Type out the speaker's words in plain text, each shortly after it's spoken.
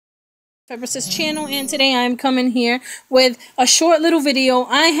Fabrice's channel, and today I'm coming here with a short little video.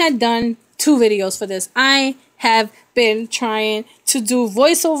 I had done 2 videos for this. I have been trying to do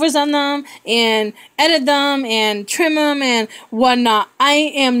voiceovers on them and edit them and trim them and whatnot. I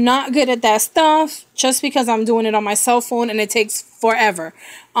am not good at that stuff just because I'm doing it on my cell phone and it takes forever.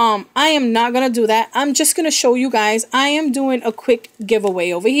 I am not gonna do that. I'm just gonna show you guys. I am doing a quick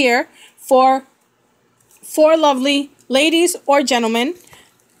giveaway over here for 4 lovely ladies or gentlemen.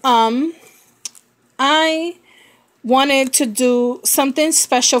 I wanted to do something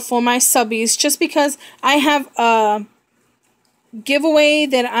special for my subbies just because I have a giveaway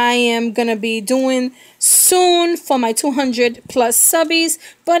that I am going to be doing soon for my 200 plus subbies,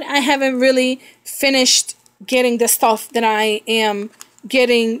 but I haven't really finished getting the stuff that I am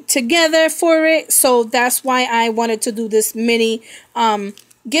getting together for it. So that's why I wanted to do this mini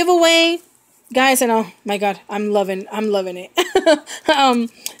giveaway. Guys, and oh my god, I'm loving it.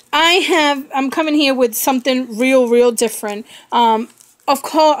 I'm coming here with something real different. Of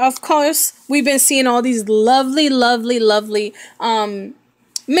course, we've been seeing all these lovely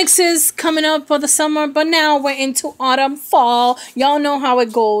mixes coming up for the summer, but now we're into autumn, fall. Y'all know how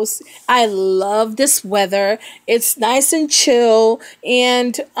it goes. I love this weather. It's nice and chill,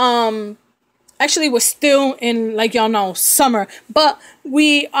 and actually we're still in, like y'all know, summer, but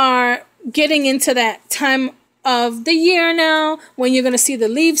we are getting into that time of the year now when you're gonna see the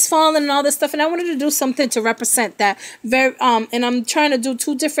leaves falling and all this stuff, and I wanted to do something to represent that and I'm trying to do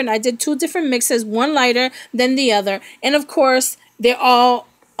I did 2 different mixes, one lighter than the other, and of course they're all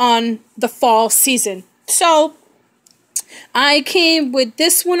on the fall season. So I came with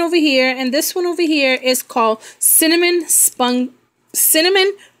this one over here, and this one over here is called cinnamon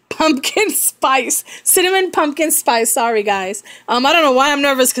pumpkin spice. Sorry guys, I don't know why I'm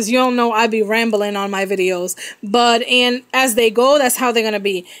nervous, because you don't know I be rambling on my videos, but and as they go, that's how they're gonna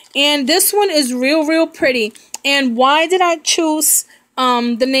be. And this one is real pretty. And why did I choose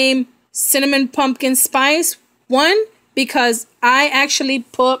the name cinnamon pumpkin spice? One, because I actually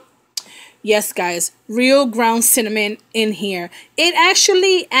put, yes guys, real ground cinnamon in here. It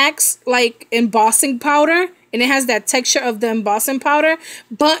actually acts like embossing powder, and it has that texture of the embossing powder,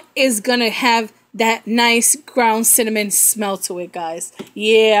 but it's gonna have that nice ground cinnamon smell to it, guys.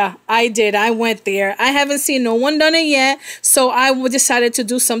 Yeah, I did. I went there. I haven't seen no one done it yet, so I decided to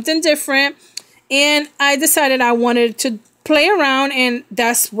do something different, and I decided I wanted to play around, and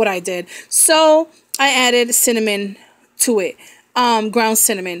that's what I did. So I added cinnamon to it, ground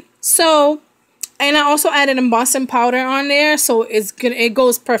cinnamon. So, and I also added embossing powder on there, so it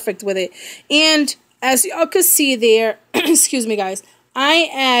goes perfect with it. And as y'all could see there, excuse me guys, I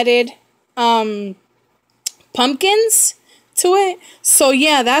added pumpkins to it. So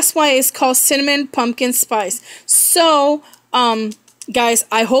yeah, that's why it's called cinnamon pumpkin spice. So guys,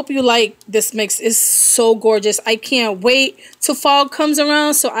 I hope you like this mix. It's so gorgeous. I can't wait till fall comes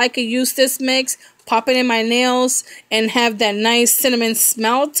around so I could use this mix, pop it in my nails, and have that nice cinnamon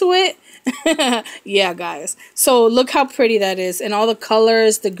smell to it. Yeah guys, so look how pretty that is, and all the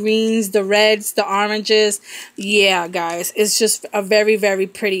colors, the greens, the reds, the oranges. Yeah guys, it's just a very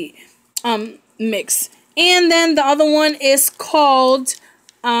pretty mix. And then the other one is called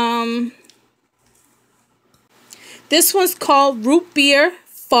this one's called root beer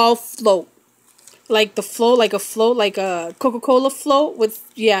fall float, like the float, like a Coca-Cola float with,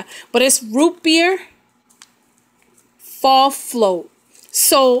 yeah, but it's root beer fall float.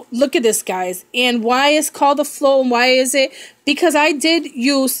 So look at this guys, and why it's called a float, and why is it? Because I did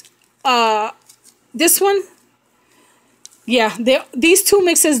use this one. Yeah, these 2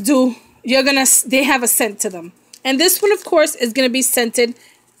 mixes they have a scent to them, and this one of course is gonna be scented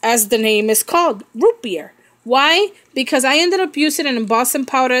as the name is called, root beer. Why? Because I ended up using an embossing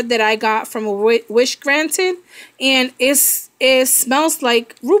powder that I got from a Wish Granted, and it smells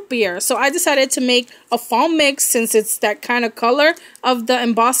like root beer. So I decided to make a fall mix since it's that kind of color of the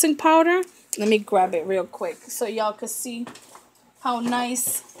embossing powder. Let me grab it real quick so y'all can see how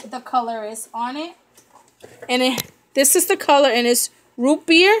nice the color is on it. And this is the color, and it's root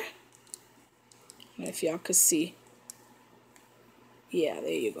beer. If y'all could see. Yeah,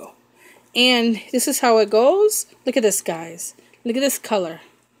 there you go. And this is how it goes. Look at this, guys. Look at this color.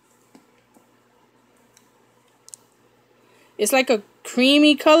 It's like a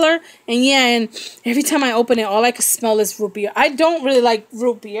creamy color. And yeah, and every time I open it, all I can smell is root beer. I don't really like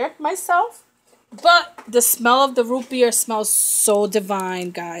root beer myself, but the smell of the root beer smells so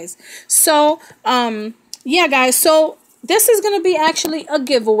divine, guys. So, yeah, guys. So this is going to be actually a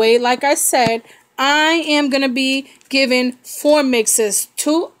giveaway. Like I said, I am going to be giving 4 mixes.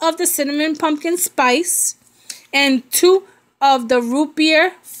 2 of the cinnamon pumpkin spice and 2 of the root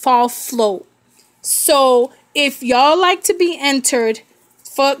beer fall float. So if y'all like to be entered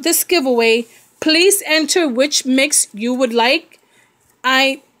for this giveaway, please enter which mix you would like.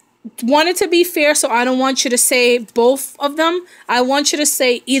 I want it to be fair, so I don't want you to say both of them. I want you to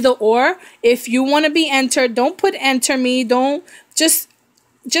say either or. If you want to be entered, don't put enter me. Don't just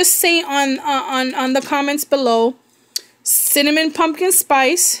say on the comments below cinnamon pumpkin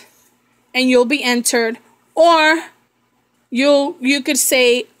spice and you'll be entered. Or you could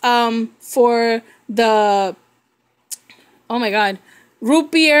say for the, oh my god,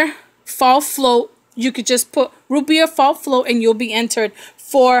 root beer fall float, you could just put root beer fall float and you'll be entered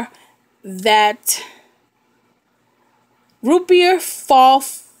for that root beer fall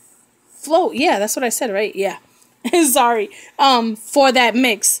float. Yeah, that's what I said, right? Yeah. Sorry. For that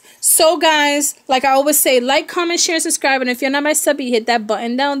mix. So guys, like I always say, like, comment, share, and subscribe. And if you're not my subby, hit that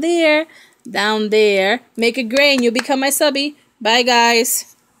button down there. Make it gray and you'll become my subby. Bye guys.